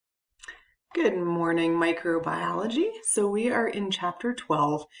Good morning, microbiology. So we are in chapter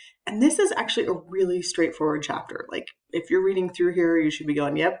 12, and this is actually a really straightforward chapter. Like if you're reading through here, you should be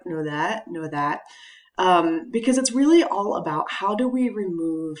going, yep, know that, because it's really all about how do we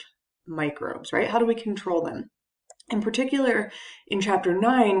remove microbes, right? How do we control them? In particular, in chapter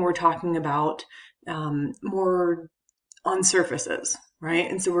 9, we're talking about more on surfaces, right?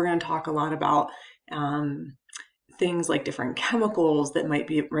 And so we're going to talk a lot about things like different chemicals that might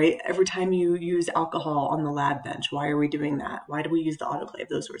be, right? Every time you use alcohol on the lab bench, why are we doing that? Why do we use the autoclave?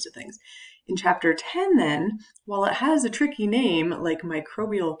 Those sorts of things. In chapter 10, then, while it has a tricky name like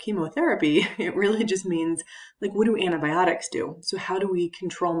microbial chemotherapy, it really just means like, what do antibiotics do? So how do we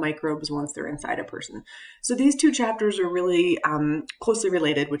control microbes once they're inside a person? So these two chapters are really closely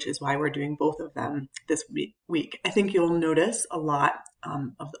related, which is why we're doing both of them this week. I think you'll notice a lot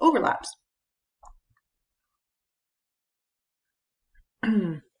of the overlaps.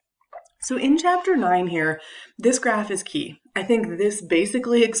 So in chapter 9 here, this graph is key. I think this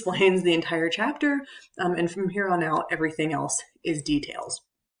basically explains the entire chapter, and from here on out, everything else is details.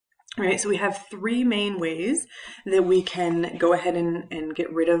 All right, so we have three main ways that we can go ahead and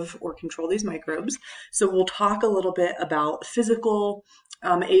get rid of or control these microbes. So we'll talk a little bit about physical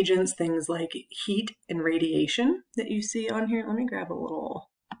agents, things like heat and radiation that you see on here. Let me grab a little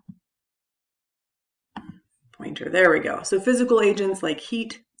pointer. There we go. So physical agents like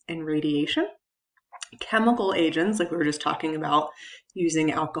heat and radiation. Chemical agents, like we were just talking about,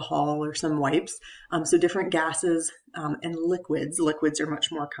 using alcohol or some wipes. So different gases and liquids. Liquids are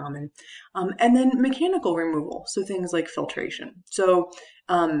much more common. And then mechanical removal, so things like filtration. So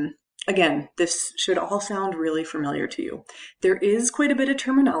again, this should all sound really familiar to you. There is quite a bit of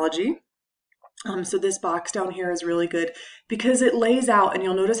terminology. So this box down here is really good because it lays out, and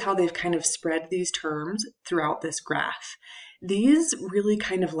you'll notice how they've kind of spread these terms throughout this graph. These really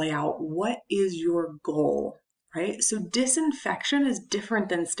kind of lay out what is your goal, right? So disinfection is different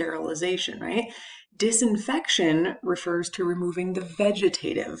than sterilization, right? Disinfection refers to removing the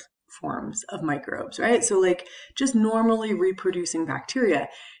vegetative forms of microbes, right? So like just normally reproducing bacteria.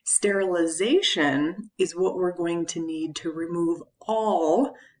 Sterilization is what we're going to need to remove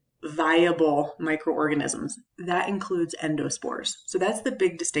all viable microorganisms. That includes endospores. So that's the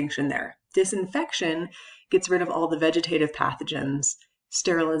big distinction there. Disinfection gets rid of all the vegetative pathogens.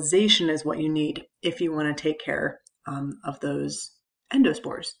 Sterilization is what you need if you want to take care of those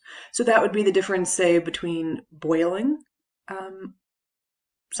endospores. So that would be the difference, say, between boiling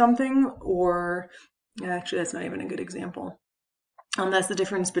something or, actually, that's not even a good example. That's the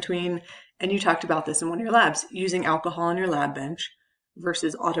difference between, and you talked about this in one of your labs, using alcohol on your lab bench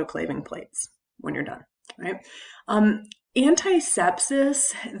versus autoclaving plates when you're done, right?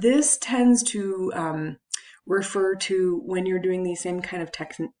 Antisepsis, this tends to refer to when you're doing these same kind of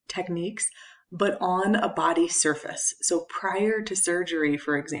techniques, but on a body surface. So prior to surgery,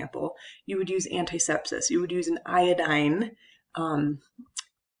 for example, you would use antisepsis. You would use an iodine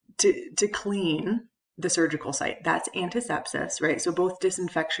to clean the surgical site. That's antisepsis, right? So both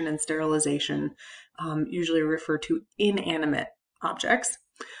disinfection and sterilization usually refer to inanimate objects.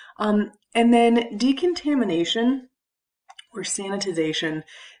 And then decontamination or sanitization,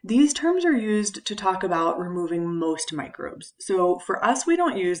 these terms are used to talk about removing most microbes. So for us, we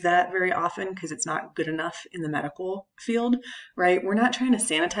don't use that very often because it's not good enough in the medical field, right? We're not trying to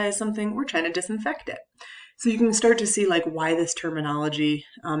sanitize something, we're trying to disinfect it. So you can start to see like why this terminology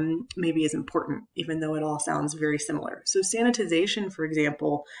maybe is important, even though it all sounds very similar. So sanitization, for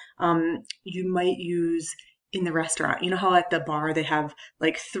example, you might use in the restaurant. You know how at the bar they have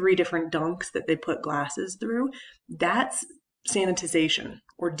like 3 different dunks that they put glasses through? That's sanitization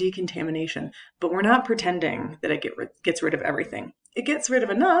or decontamination, but we're not pretending that it gets rid of everything. It gets rid of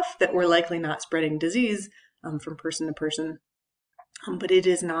enough that we're likely not spreading disease from person to person, but it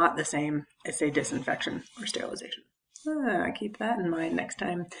is not the same as, say, disinfection or sterilization. Keep that in mind next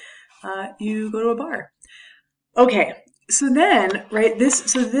time you go to a bar. Okay, so then, right,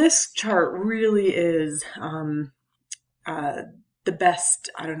 this chart really is the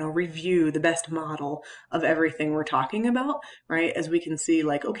best, review, the best model of everything we're talking about, right? As we can see,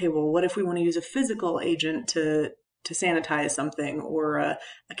 like, okay, well, what if we want to use a physical agent to sanitize something or a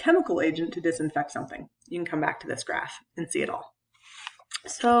chemical agent to disinfect something? You can come back to this graph and see it all.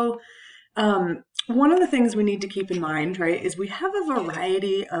 So one of the things we need to keep in mind, right, is we have a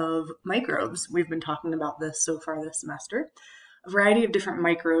variety of microbes. We've been talking about this so far this semester, a variety of different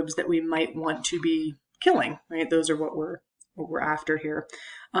microbes that we might want to be killing, right? Those are what we're after here.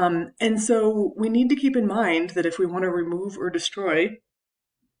 And so we need to keep in mind that if we want to remove or destroy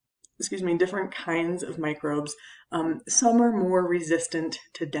different kinds of microbes. Some are more resistant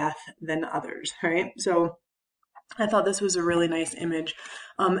to death than others, right? So I thought this was a really nice image.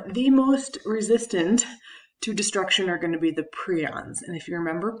 The most resistant to destruction are going to be the prions. And if you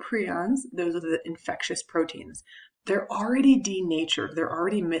remember prions, those are the infectious proteins. They're already denatured, they're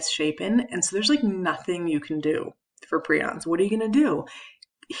already misshapen, and so there's like nothing you can do for prions. What are you going to do?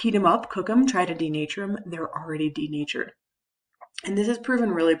 Heat them up, cook them, try to denature them? They're already denatured. And this has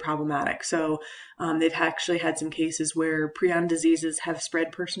proven really problematic. So they've actually had some cases where prion diseases have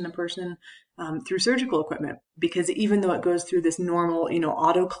spread person to person through surgical equipment, because even though it goes through this normal,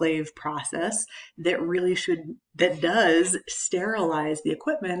 autoclave process that does sterilize the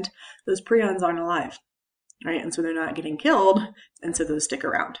equipment, those prions aren't alive, right? And so they're not getting killed, and so those stick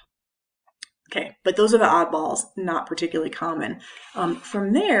around. Okay, but those are the oddballs, not particularly common.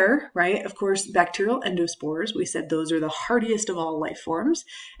 From there, right, of course, bacterial endospores, we said those are the hardiest of all life forms,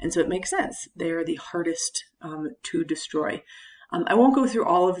 and so it makes sense. They are the hardest to destroy. I won't go through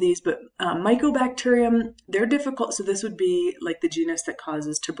all of these, but Mycobacterium, they're difficult. So this would be like the genus that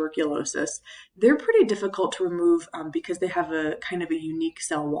causes tuberculosis. They're pretty difficult to remove because they have a kind of a unique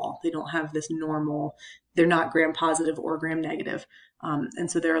cell wall. They don't have this normal, they're not gram-positive or gram-negative. And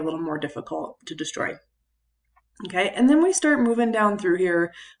so they're a little more difficult to destroy. Okay, and then we start moving down through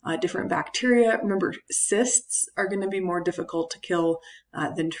here, different bacteria. Remember, cysts are going to be more difficult to kill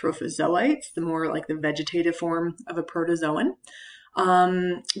than trophozoites, the more like the vegetative form of a protozoan.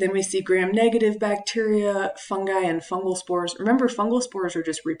 Then we see gram-negative bacteria, fungi, and fungal spores. Remember, fungal spores are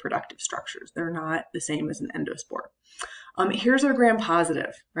just reproductive structures. They're not the same as an endospore. Here's our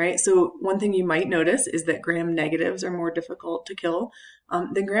gram-positive, right? So one thing you might notice is that gram-negatives are more difficult to kill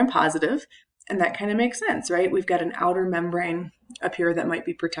than gram-positive. And that kind of makes sense, right? We've got an outer membrane up here that might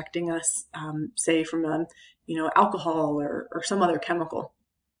be protecting us, say from alcohol or some other chemical.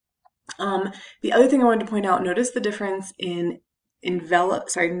 The other thing I wanted to point out, notice the difference in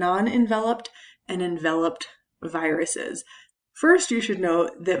non-enveloped and enveloped viruses. First, you should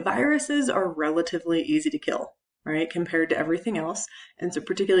note that viruses are relatively easy to kill, right, compared to everything else. And so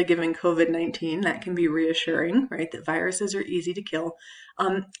particularly given COVID-19, that can be reassuring, right, that viruses are easy to kill.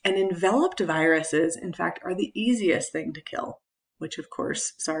 And enveloped viruses, in fact, are the easiest thing to kill, which of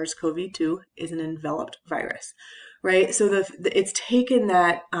course SARS-CoV-2 is an enveloped virus, right? So it's taken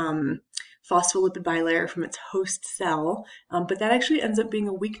that phospholipid bilayer from its host cell, but that actually ends up being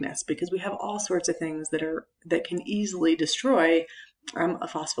a weakness because we have all sorts of things that can easily destroy a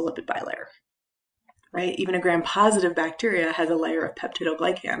phospholipid bilayer. Right? Even a gram-positive bacteria has a layer of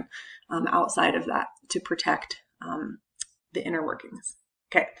peptidoglycan outside of that to protect the inner workings.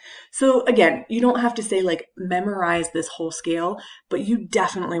 Okay, so again, you don't have to say like memorize this whole scale, but you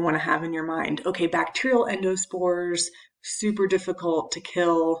definitely want to have in your mind, okay, bacterial endospores, super difficult to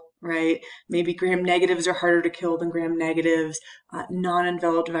kill, right? Maybe gram-negatives are harder to kill than gram-negatives.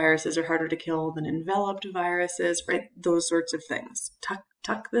 Non-enveloped viruses are harder to kill than enveloped viruses, right? Those sorts of things.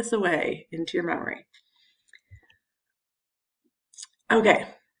 Tuck this away into your memory. Okay,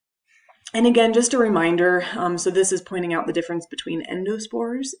 and again, just a reminder, so this is pointing out the difference between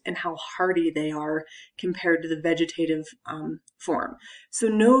endospores and how hardy they are compared to the vegetative form. So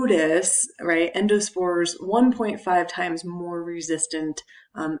notice, right, endospores 1.5 times more resistant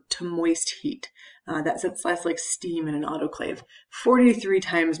to moist heat. That's like steam in an autoclave. 43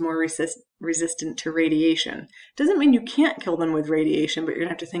 times more resistant to radiation. Doesn't mean you can't kill them with radiation, but you're gonna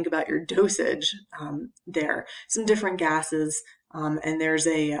have to think about your dosage there. Some different gases, and there's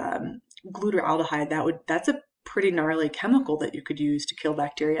a glutaraldehyde. That's a pretty gnarly chemical that you could use to kill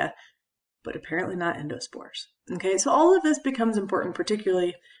bacteria, but apparently not endospores. Okay, so all of this becomes important,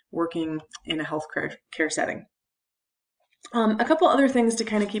 particularly working in a health care setting. A couple other things to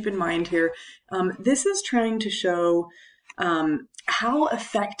kind of keep in mind here. This is trying to show how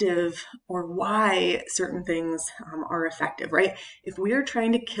effective or why certain things are effective, right? If we are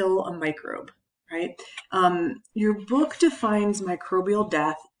trying to kill a microbe, right? Your book defines microbial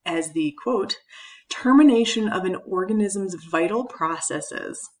death as the, quote, termination of an organism's vital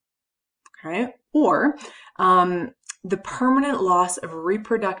processes, okay? Or the permanent loss of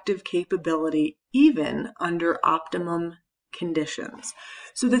reproductive capability even under optimum conditions.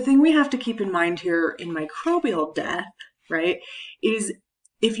 So the thing we have to keep in mind here in microbial death, right, is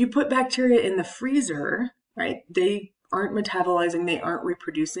if you put bacteria in the freezer, right, they aren't metabolizing, they aren't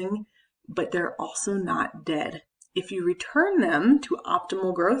reproducing, but they're also not dead. If you return them to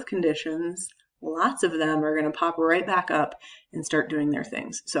optimal growth conditions, lots of them are going to pop right back up and start doing their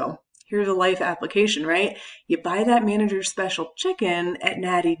things. So here's a life application, right? You buy that manager's special chicken at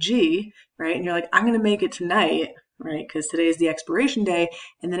Natty G, right? And you're like, I'm going to make it tonight, right? Because today is the expiration day,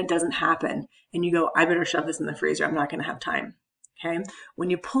 and then it doesn't happen. And you go, I better shove this in the freezer. I'm not going to have time. Okay. When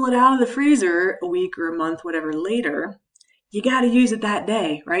you pull it out of the freezer a week or a month, whatever later, you got to use it that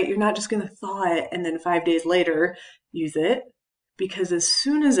day, right? You're not just going to thaw it and then 5 days later use it, because as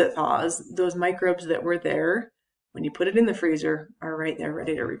soon as it thaws, those microbes that were there when you put it in the freezer are right there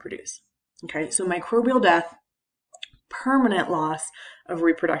ready to reproduce. Okay, so microbial death, permanent loss of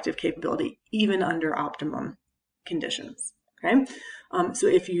reproductive capability, even under optimum conditions. Okay, so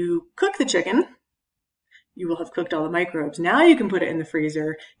if you cook the chicken, you will have cooked all the microbes. Now you can put it in the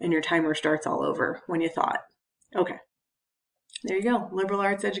freezer and your timer starts all over when you thaw it. Okay, there you go. Liberal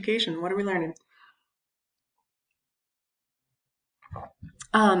arts education. What are we learning?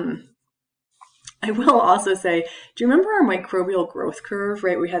 I will also say, do you remember our microbial growth curve,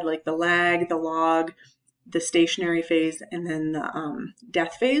 right? We had like the lag, the log, the stationary phase, and then the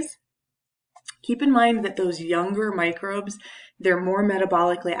death phase. Keep in mind that those younger microbes, they're more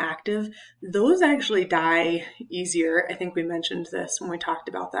metabolically active. Those actually die easier. I think we mentioned this when we talked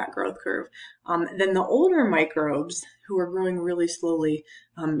about that growth curve. Then the older microbes who are growing really slowly,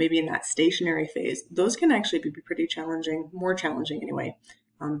 maybe in that stationary phase, those can actually be pretty challenging, more challenging anyway,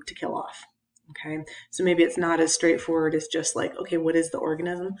 to kill off. Okay, so maybe it's not as straightforward as just like, okay, what is the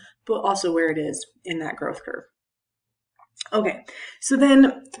organism, but also where it is in that growth curve. Okay, so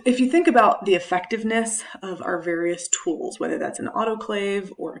then if you think about the effectiveness of our various tools, whether that's an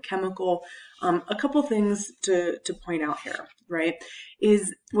autoclave or a chemical, a couple things to point out here, right,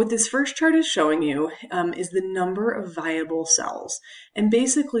 is what this first chart is showing you is the number of viable cells. And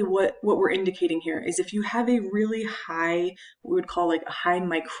basically what we're indicating here is if you have a really high, what we would call like a high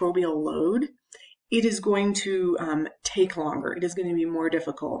microbial load, it is going to take longer. It is going to be more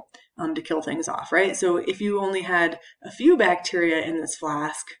difficult to kill things off, right? So if you only had a few bacteria in this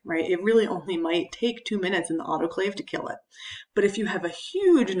flask, right, it really only might take 2 minutes in the autoclave to kill it. But if you have a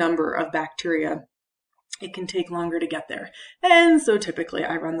huge number of bacteria, it can take longer to get there. And so typically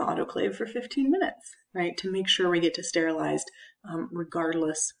I run the autoclave for 15 minutes, right, to make sure we get to sterilized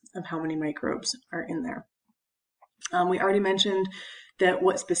regardless of how many microbes are in there. We already mentioned that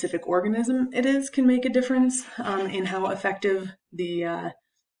what specific organism it is can make a difference in how effective the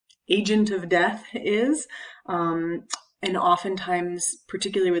agent of death is. And oftentimes,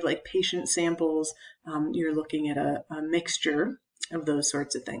 particularly with like patient samples, you're looking at a mixture of those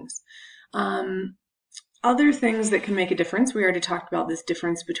sorts of things. Other things that can make a difference, we already talked about this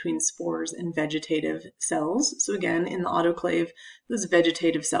difference between spores and vegetative cells. So again, in the autoclave, those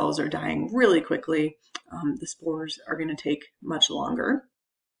vegetative cells are dying really quickly. The spores are going to take much longer.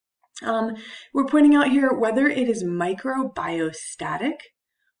 We're pointing out here whether it is microbiostatic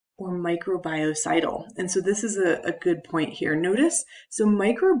or microbiocidal. And so this is a good point here. Notice, so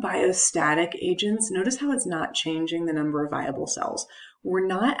microbiostatic agents, notice how it's not changing the number of viable cells. We're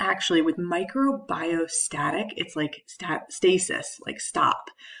not actually, with microbiostatic, it's like stasis, like stop.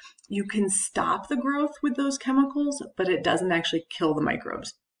 You can stop the growth with those chemicals, but it doesn't actually kill the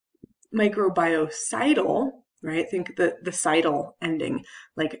microbes. Microbiocidal, right? Think the cidal ending,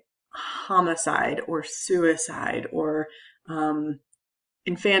 like homicide or suicide or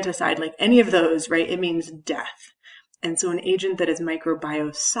infanticide, like any of those, right? It means death. And so an agent that is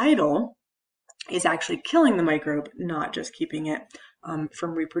microbiocidal is actually killing the microbe, not just keeping it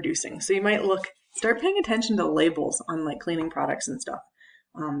from reproducing. So you might start paying attention to the labels on like cleaning products and stuff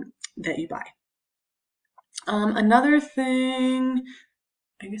that you buy. Another thing,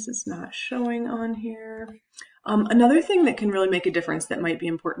 I guess it's not showing on here. Another thing that can really make a difference that might be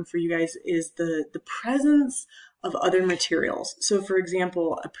important for you guys is the presence of other materials. So for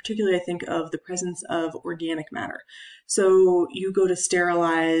example, particularly I think of the presence of organic matter. So you go to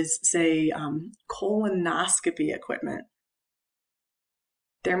sterilize, say, colonoscopy equipment.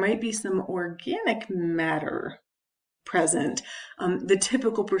 There might be some organic matter present. The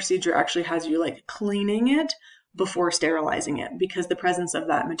typical procedure actually has you like cleaning it before sterilizing it, because the presence of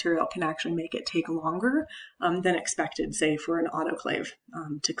that material can actually make it take longer than expected, say, for an autoclave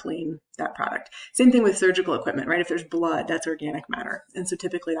to clean that product. Same thing with surgical equipment, right? If there's blood, that's organic matter. And so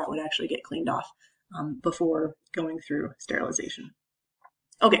typically that would actually get cleaned off before going through sterilization.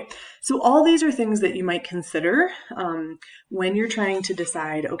 Okay, so all these are things that you might consider when you're trying to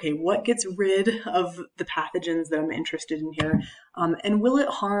decide, okay, what gets rid of the pathogens that I'm interested in here, and will it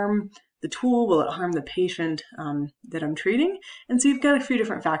harm the tool, will it harm the patient that I'm treating? And so you've got a few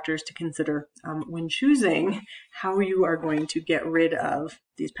different factors to consider when choosing how you are going to get rid of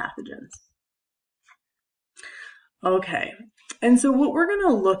these pathogens. Okay, and so what we're going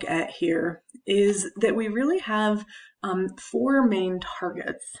to look at here is that we really have four main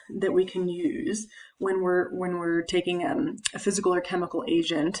targets that we can use when we're taking a physical or chemical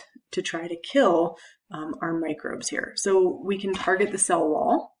agent to try to kill our microbes here. So we can target the cell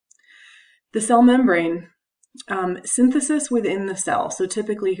wall, the cell membrane, synthesis within the cell. So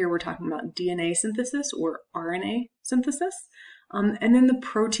typically here we're talking about DNA synthesis or RNA synthesis, and then the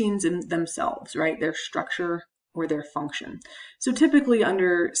proteins in themselves, right? Their structure or their function. So typically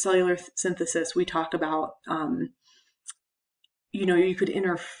under cellular synthesis, we talk about, you could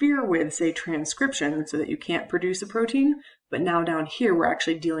interfere with, say, transcription so that you can't produce a protein. But now down here, we're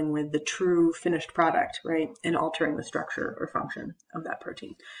actually dealing with the true finished product, right? And altering the structure or function of that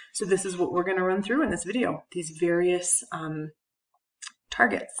protein. So this is what we're going to run through in this video, these various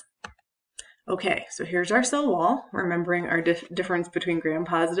targets. Okay, so here's our cell wall, remembering our difference between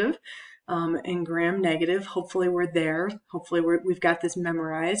gram-positive and gram-negative. Hopefully we're there. Hopefully we've got this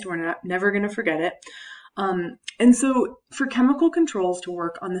memorized. We're never going to forget it. And so for chemical controls to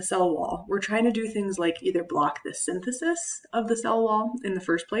work on the cell wall, we're trying to do things like either block the synthesis of the cell wall in the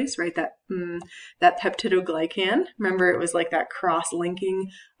first place, right? That peptidoglycan. Remember, it was like that cross-linking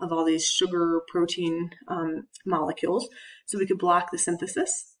of all these sugar protein molecules. So we could block the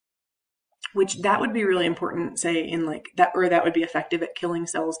synthesis, which that would be really important, say, in like that, or that would be effective at killing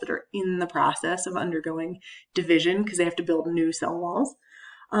cells that are in the process of undergoing division because they have to build new cell walls.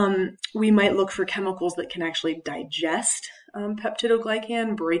 We might look for chemicals that can actually digest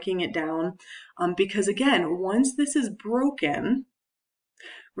peptidoglycan, breaking it down, because again, once this is broken,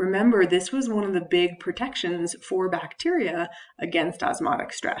 remember this was one of the big protections for bacteria against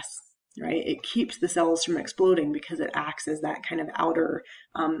osmotic stress, right? It keeps the cells from exploding because it acts as that kind of outer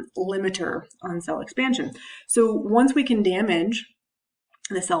limiter on cell expansion. So once we can damage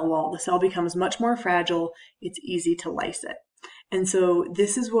the cell wall, the cell becomes much more fragile. It's easy to lyse it. And so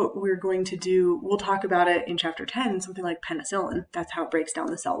this is what we're going to do. We'll talk about it in chapter 10, something like penicillin. That's how it breaks down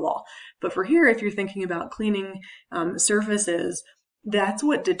the cell wall. But for here, if you're thinking about cleaning surfaces, that's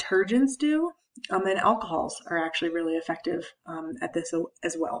what detergents do. And alcohols are actually really effective at this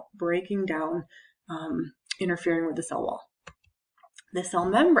as well, breaking down, interfering with the cell wall. The cell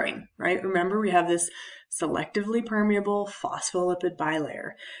membrane, right? Remember, we have this selectively permeable phospholipid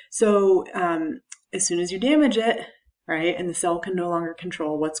bilayer. So as soon as you damage it, right, and the cell can no longer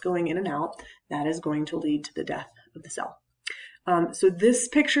control what's going in and out, that is going to lead to the death of the cell. So this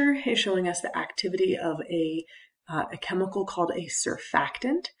picture is showing us the activity of a chemical called a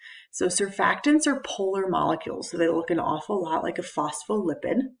surfactant. So surfactants are polar molecules, so they look an awful lot like a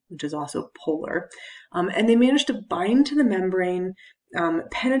phospholipid, which is also polar, and they manage to bind to the membrane,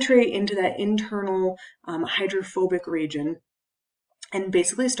 penetrate into that internal hydrophobic region, and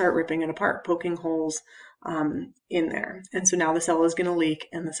basically start ripping it apart, poking holes in there. And so now the cell is going to leak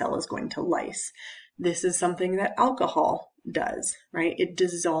and the cell is going to lyse. This is something that alcohol does, right? It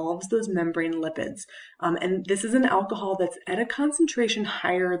dissolves those membrane lipids. And this is an alcohol that's at a concentration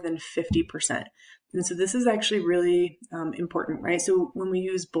higher than 50%. And so this is actually really important, right? So when we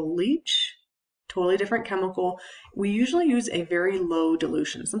use bleach, totally different chemical, we usually use a very low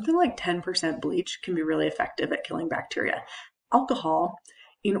dilution. Something like 10% bleach can be really effective at killing bacteria. Alcohol,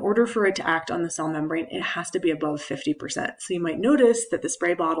 in order for it to act on the cell membrane, it has to be above 50%. So you might notice that the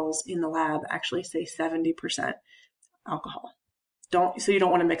spray bottles in the lab actually say 70% alcohol. So you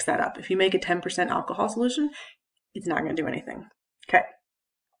don't want to mix that up. If you make a 10% alcohol solution, it's not going to do anything. Okay.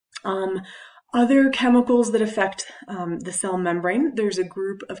 Other chemicals that affect the cell membrane, there's a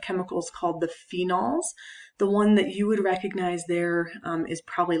group of chemicals called the phenols. The one that you would recognize there is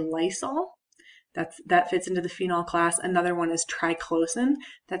probably Lysol. That fits into the phenol class. Another one is triclosan.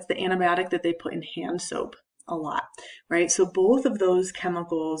 That's the antibiotic that they put in hand soap a lot, right? So both of those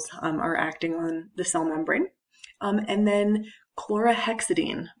chemicals are acting on the cell membrane. And then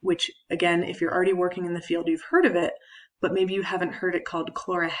chlorhexidine, which again, if you're already working in the field, you've heard of it, but maybe you haven't heard it called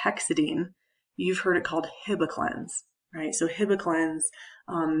chlorhexidine. You've heard it called Hibiclens, right? So Hibiclens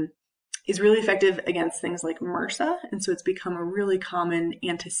is really effective against things like MRSA. And so it's become a really common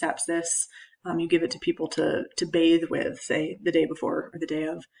antisepsis. You give it to people to bathe with, say, the day before or the day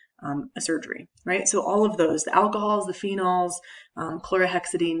of a surgery, right? So all of those, the alcohols, the phenols,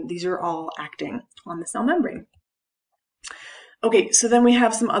 chlorhexidine, these are all acting on the cell membrane. Okay, so then we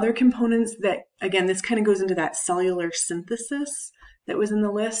have some other components that, again, this kind of goes into that cellular synthesis that was in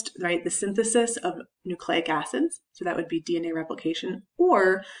the list, right? The synthesis of nucleic acids, so that would be DNA replication,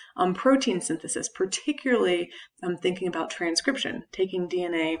 or protein synthesis, particularly thinking about transcription, taking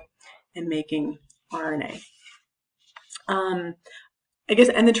DNA and making RNA. I guess,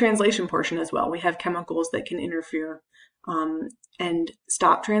 and the translation portion as well. We have chemicals that can interfere and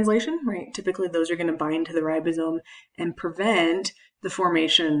stop translation, right? Typically, those are going to bind to the ribosome and prevent the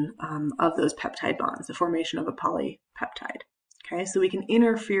formation of those peptide bonds, the formation of a polypeptide. Okay, so we can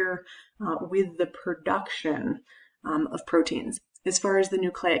interfere with the production of proteins. As far as the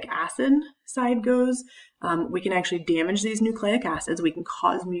nucleic acid side goes, we can actually damage these nucleic acids. We can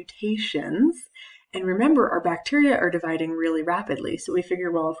cause mutations. And remember, our bacteria are dividing really rapidly. So we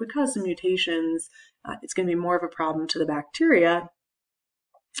figure, well, if we cause some mutations, it's going to be more of a problem to the bacteria,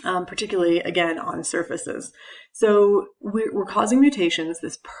 particularly, again, on surfaces. So we're causing mutations,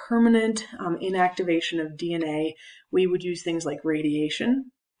 this permanent inactivation of DNA. We would use things like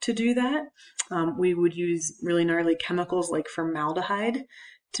radiation to do that. We would use really gnarly chemicals like formaldehyde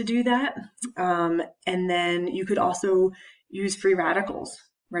to do that. And then you could also use free radicals,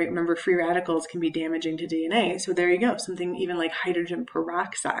 right? Remember, free radicals can be damaging to DNA. So there you go. Something even like hydrogen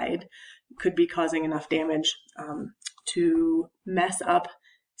peroxide could be causing enough damage to mess up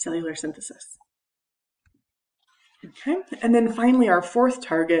cellular synthesis. Okay. And then finally, our fourth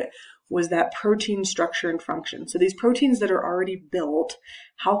target was that protein structure and function. So these proteins that are already built,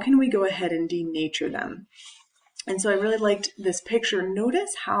 how can we go ahead and denature them? And so I really liked this picture.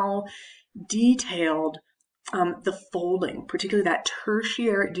 Notice how detailed the folding, particularly that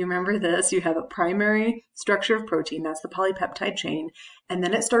tertiary, do you remember this? You have a primary structure of protein, that's the polypeptide chain, and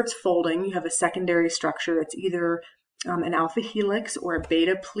then it starts folding. You have a secondary structure. It's either an alpha helix or a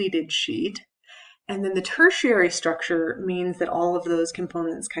beta pleated sheet. And then the tertiary structure means that all of those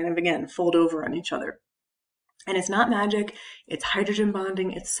components kind of, again, fold over on each other. And it's not magic. It's hydrogen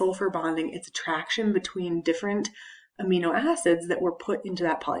bonding, it's sulfur bonding, it's attraction between different amino acids that were put into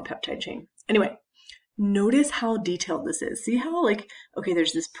that polypeptide chain. Anyway, notice how detailed this is. See how, like, okay,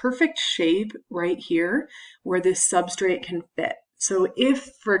 there's this perfect shape right here where this substrate can fit. So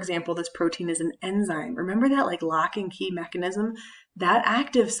if, for example, this protein is an enzyme, remember that like lock and key mechanism? That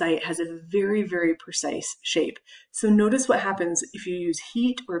active site has a very, very precise shape. So notice what happens if you use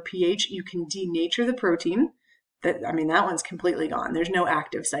heat or pH, you can denature the protein. That one's completely gone. There's no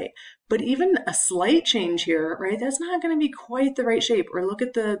active site. But even a slight change here, right, that's not going to be quite the right shape. Or look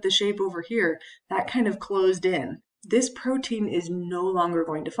at the shape over here. That kind of closed in. This protein is no longer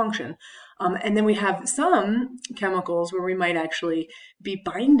going to function. And then we have some chemicals where we might actually be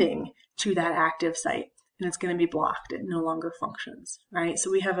binding to that active site, and it's going to be blocked. It no longer functions, right? So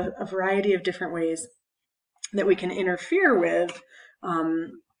we have a variety of different ways that we can interfere with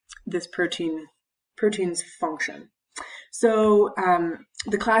this protein's function. So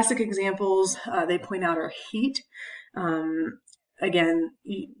the classic examples they point out are heat. Again,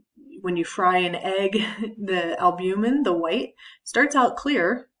 when you fry an egg, the albumin, the white, starts out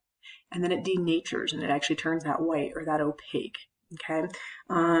clear, and then it denatures, and it actually turns that white or that opaque. Okay,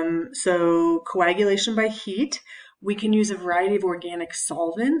 so coagulation by heat. We can use a variety of organic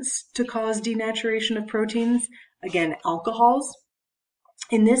solvents to cause denaturation of proteins. Again, alcohols.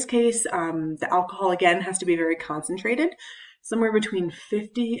 In this case, the alcohol, again, has to be very concentrated, somewhere between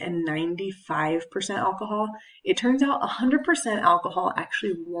 50 and 95% alcohol. It turns out 100% alcohol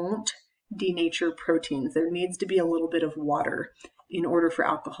actually won't denature proteins. There needs to be a little bit of water in order for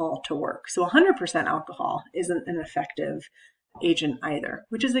alcohol to work. So 100% alcohol isn't an effective agent either,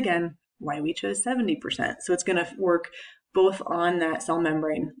 which is, again, why we chose 70%. So it's going to work both on that cell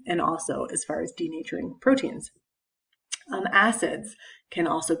membrane and also as far as denaturing proteins. Acids can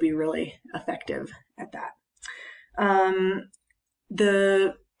also be really effective at that.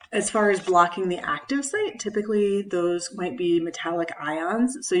 As far as blocking the active site, typically those might be metallic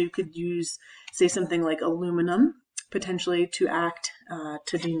ions. So you could use, say, something like aluminum potentially to act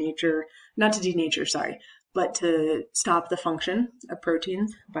to denature, not to denature, sorry, but to stop the function of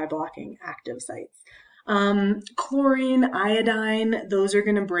proteins by blocking active sites. Chlorine, iodine, those are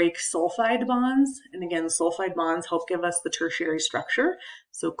going to break sulfide bonds. And again, sulfide bonds help give us the tertiary structure.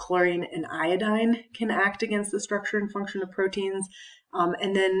 So chlorine and iodine can act against the structure and function of proteins.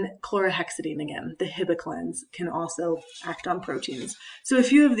 And then chlorhexidine, again, the hibiclens, can also act on proteins. So a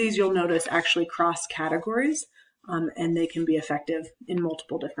few of these you'll notice actually cross categories, and they can be effective in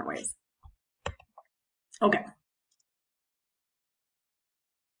multiple different ways. Okay.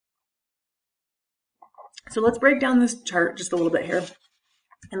 So let's break down this chart just a little bit here,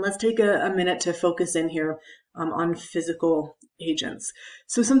 and let's take a minute to focus in here on physical agents.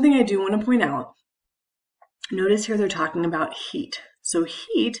 So something I do want to point out, notice here they're talking about heat. So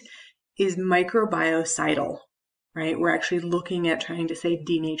heat is microbiocidal, right? We're actually looking at trying to say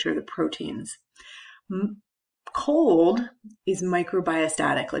denature the proteins. Cold is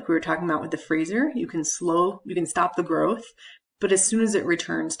microbiostatic, like we were talking about with the freezer. You can stop the growth But as soon as it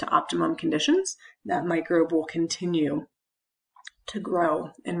returns to optimum conditions, that microbe will continue to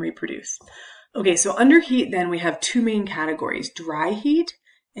grow and reproduce. Okay, so under heat, then we have two main categories, dry heat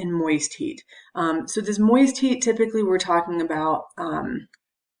and moist heat. So this moist heat, typically we're talking about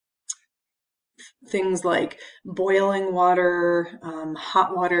things like boiling water,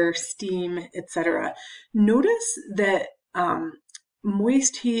 hot water, steam, etc. Notice that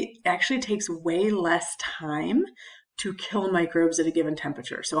moist heat actually takes way less time to kill microbes at a given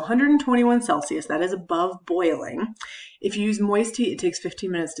temperature. So 121 Celsius, that is above boiling. If you use moist heat, it takes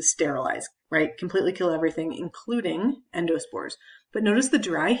 15 minutes to sterilize, right? Completely kill everything, including endospores. But notice the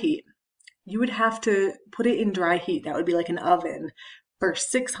dry heat. You would have to put it in dry heat. That would be like an oven for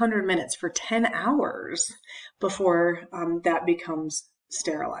 600 minutes for 10 hours before that becomes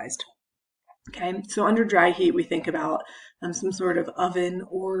sterilized. Okay, so under dry heat, we think about some sort of oven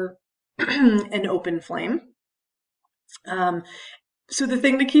or an open flame. So the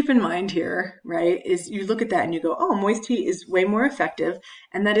thing to keep in mind here, right, is you look at that and you go, oh, moist heat is way more effective.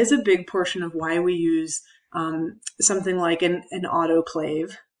 And that is a big portion of why we use something like an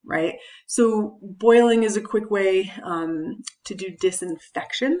autoclave, right? So boiling is a quick way to do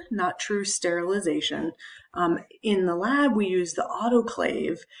disinfection, not true sterilization. In the lab, we use the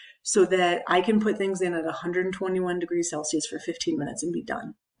autoclave so that I can put things in at 121 degrees Celsius for 15 minutes and be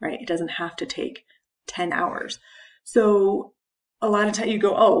done, right? It doesn't have to take 10 hours. So a lot of times you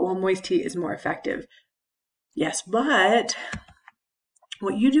go, oh, well, moist heat is more effective. Yes, but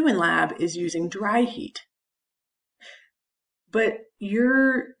what you do in lab is using dry heat. But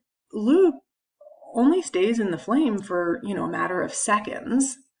your lube only stays in the flame for, a matter of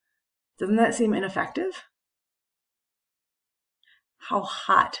seconds. Doesn't that seem ineffective? How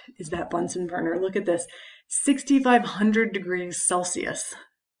hot is that Bunsen burner? Look at this, 6,500 degrees Celsius.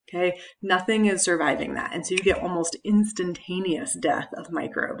 Okay, nothing is surviving that. And so you get almost instantaneous death of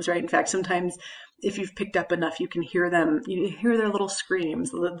microbes, right? In fact, sometimes if you've picked up enough, you can hear them, you hear their little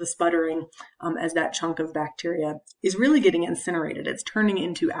screams, the sputtering as that chunk of bacteria is really getting incinerated. It's turning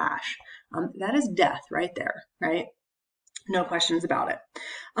into ash. That is death right there, right? No questions about it.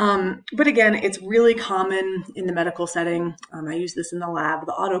 But again, it's really common in the medical setting. I use this in the lab,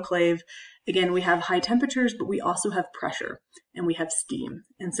 the autoclave. Again, we have high temperatures, but we also have pressure and we have steam.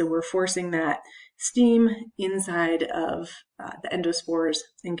 And so we're forcing that steam inside of the endospores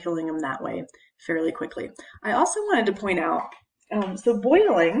and killing them that way fairly quickly. I also wanted to point out, so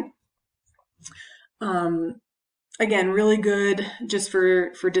boiling, again, really good just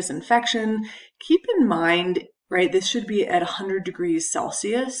for disinfection. Keep in mind, right, this should be at 100 degrees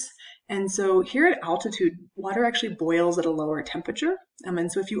Celsius. And so here at altitude, water actually boils at a lower temperature.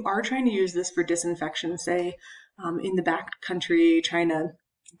 And so if you are trying to use this for disinfection, say in the back country, trying to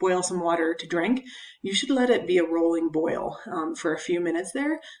boil some water to drink, you should let it be a rolling boil for a few minutes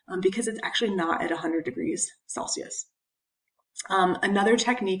there because it's actually not at 100 degrees Celsius. Another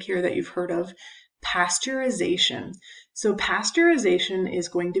technique here that you've heard of, pasteurization. So pasteurization is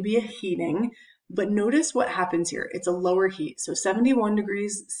going to be a heating. But notice what happens here. It's a lower heat. So 71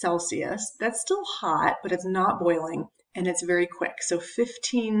 degrees Celsius, that's still hot, but it's not boiling and it's very quick. So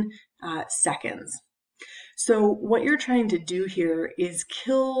 15 seconds. So what you're trying to do here is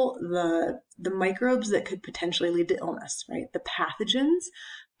kill the microbes that could potentially lead to illness, right? The pathogens,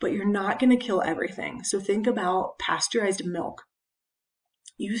 but you're not going to kill everything. So think about pasteurized milk.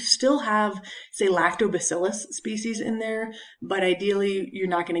 You still have, say, lactobacillus species in there, but ideally you're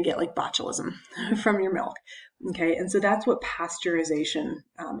not going to get like botulism from your milk. Okay, and so that's what pasteurization,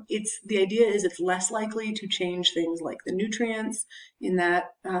 the idea is it's less likely to change things like the nutrients in that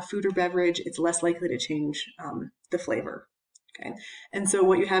food or beverage. It's less likely to change the flavor. Okay, and so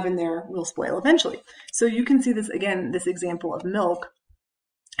what you have in there will spoil eventually. So you can see this again, this example of milk.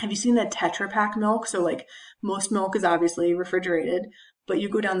 Have you seen that Tetra Pak milk? So like most milk is obviously refrigerated, but you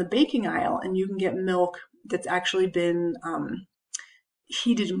go down the baking aisle and you can get milk that's actually been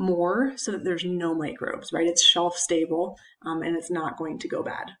heated more so that there's no microbes, right? It's shelf stable and it's not going to go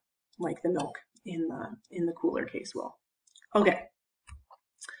bad like the milk in the cooler case will. Okay.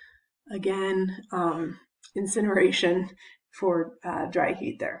 Again, incineration for dry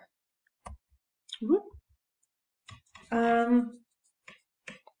heat there. Whoop.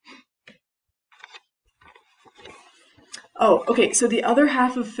 Oh, okay. So the other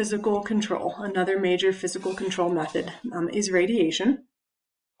half of physical control, another major physical control method is radiation.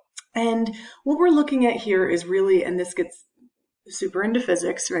 And what we're looking at here is really, and this gets super into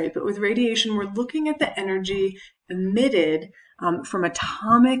physics, right? But with radiation, we're looking at the energy emitted from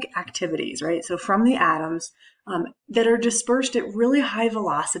atomic activities, right? So from the atoms that are dispersed at really high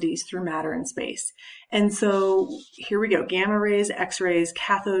velocities through matter and space. And so here we go, gamma rays, X-rays,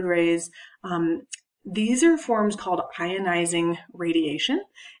 cathode rays. These are forms called ionizing radiation.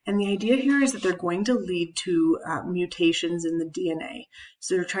 And the idea here is that they're going to lead to mutations in the DNA.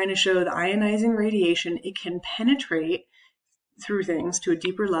 So they're trying to show the ionizing radiation, it can penetrate through things to a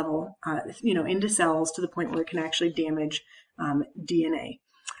deeper level, into cells to the point where it can actually damage DNA.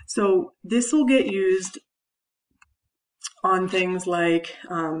 So this will get used on things like,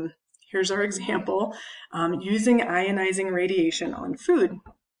 here's our example, using ionizing radiation on food.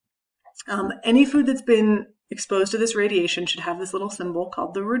 Any food that's been exposed to this radiation should have this little symbol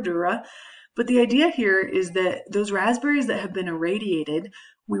called the radura. But the idea here is that those raspberries that have been irradiated,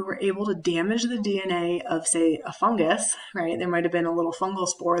 we were able to damage the DNA of, say, a fungus, right? There might have been a little fungal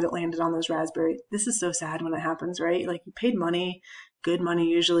spore that landed on those raspberries. This is so sad when it happens, right? Like you paid money, good money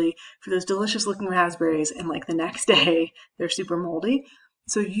usually, for those delicious looking raspberries, and like the next day they're super moldy.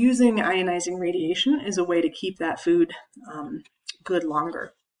 So using ionizing radiation is a way to keep that food good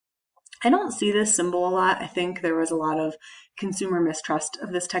longer. I don't see this symbol a lot. I think there was a lot of consumer mistrust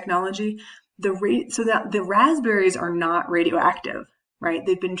of this technology. So that the raspberries are not radioactive, right?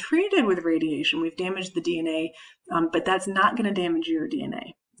 They've been treated with radiation. We've damaged the DNA, but that's not going to damage your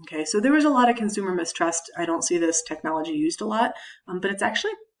DNA. Okay, so there was a lot of consumer mistrust. I don't see this technology used a lot, but it's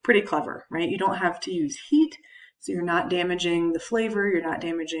actually pretty clever, right? You don't have to use heat, so you're not damaging the flavor, you're not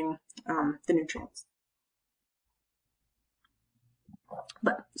damaging the nutrients.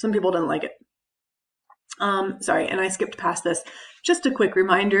 But some people didn't like it. Sorry, and I skipped past this. Just a quick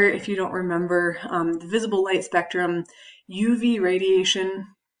reminder, if you don't remember, the visible light spectrum, UV radiation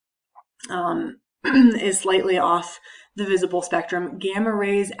is slightly off the visible spectrum. Gamma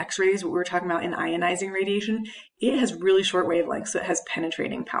rays, X-rays, what we were talking about in ionizing radiation, it has really short wavelengths, so it has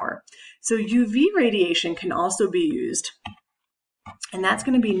penetrating power. So UV radiation can also be used, and that's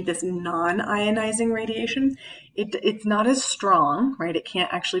going to be this non-ionizing radiation. It's not as strong, right? It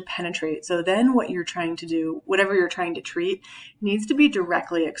can't actually penetrate. So then what you're trying to do, whatever you're trying to treat, needs to be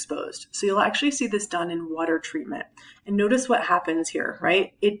directly exposed. So you'll actually see this done in water treatment. And notice what happens here,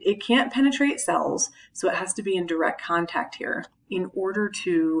 right? It can't penetrate cells, so it has to be in direct contact here in order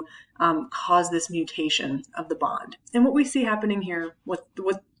to cause this mutation of the bond. And what we see happening here, what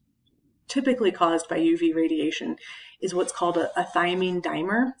typically caused by UV radiation, is what's called a thymine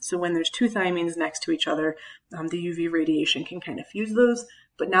dimer. So when there's two thymines next to each other, the UV radiation can kind of fuse those,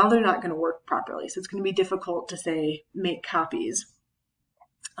 but now they're not going to work properly. So it's going to be difficult to, say, make copies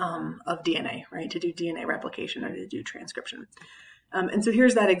of DNA, right, to do DNA replication or to do transcription. And so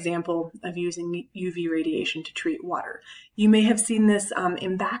here's that example of using UV radiation to treat water. You may have seen this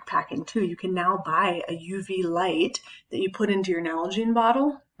in backpacking too. You can now buy a UV light that you put into your Nalgene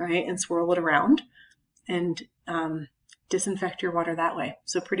bottle, right, and swirl it around and disinfect your water that way.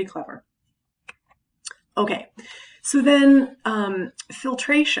 So pretty clever. Okay, so then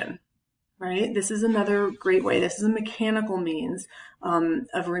filtration, right? This is another great way. This is a mechanical means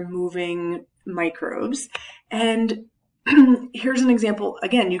of removing microbes. And here's an example.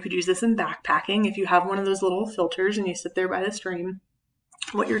 Again, you could use this in backpacking. If you have one of those little filters and you sit there by the stream,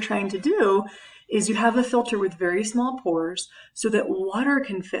 what you're trying to do is you have a filter with very small pores so that water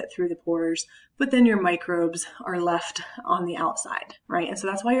can fit through the pores, but then your microbes are left on the outside, right? And so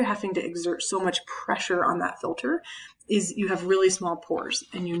that's why you're having to exert so much pressure on that filter, is you have really small pores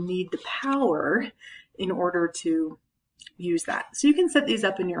and you need the power in order to use that. So you can set these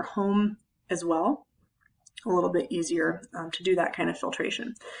up in your home as well. A little bit easier to do that kind of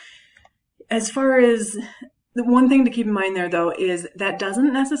filtration. As far as the one thing to keep in mind there, though, is that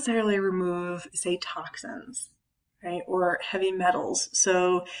doesn't necessarily remove, say, toxins, right, or heavy metals.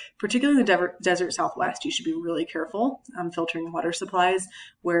 So particularly in the desert Southwest, you should be really careful filtering water supplies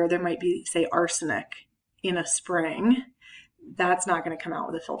where there might be, say, arsenic in a spring. That's not going to come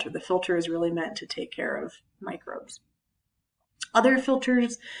out with a filter. The filter is really meant to take care of microbes. Other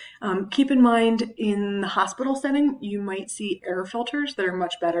filters, keep in mind in the hospital setting, you might see air filters that are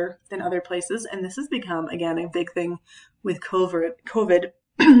much better than other places. And this has become, again, a big thing with COVID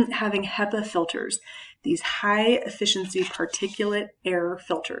having HEPA filters, these high efficiency particulate air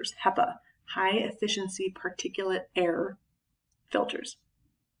filters, HEPA, high efficiency particulate air filters,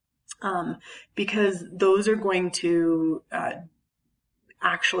 because those are going to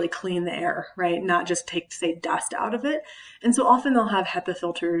actually clean the air, right? Not just take, say, dust out of it. And so often they'll have HEPA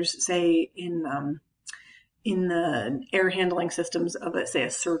filters, say, in the air handling systems of, say, a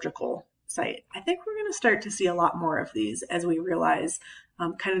surgical site. I think we're going to start to see a lot more of these as we realize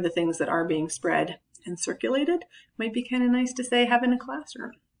kind of the things that are being spread and circulated. Might be kind of nice to say have in a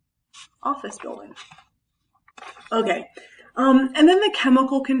classroom, office building. Okay, and then the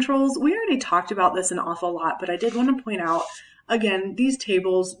chemical controls. We already talked about this an awful lot, but I did want to point out, again, these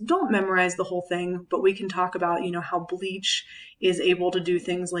tables, don't memorize the whole thing, but we can talk about, how bleach is able to do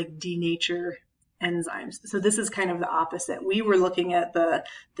things like denature enzymes. So this is kind of the opposite. We were looking at the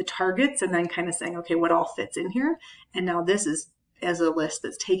targets and then kind of saying, okay, what all fits in here? And now this is as a list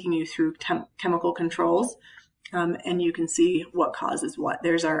that's taking you through chemical controls. And you can see what causes what.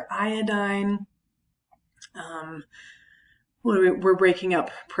 There's our iodine. We're breaking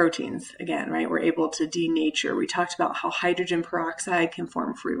up proteins again, right? We're able to denature. We talked about how hydrogen peroxide can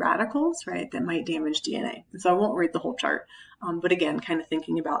form free radicals, right? That might damage DNA. And so I won't read the whole chart, but again, kind of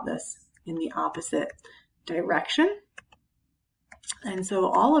thinking about this in the opposite direction. And so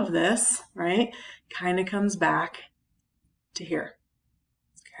all of this, right, kind of comes back to here.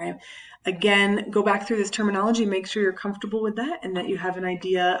 Okay. Again, go back through this terminology, make sure you're comfortable with that and that you have an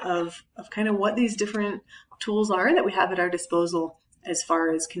idea of kind of what these different tools are that we have at our disposal as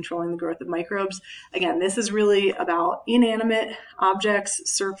far as controlling the growth of microbes. Again, this is really about inanimate objects,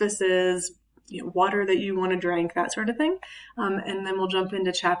 surfaces, water that you want to drink, that sort of thing. And then we'll jump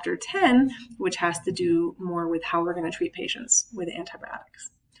into chapter 10, which has to do more with how we're going to treat patients with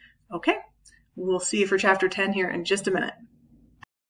antibiotics. Okay, we'll see you for chapter 10 here in just a minute.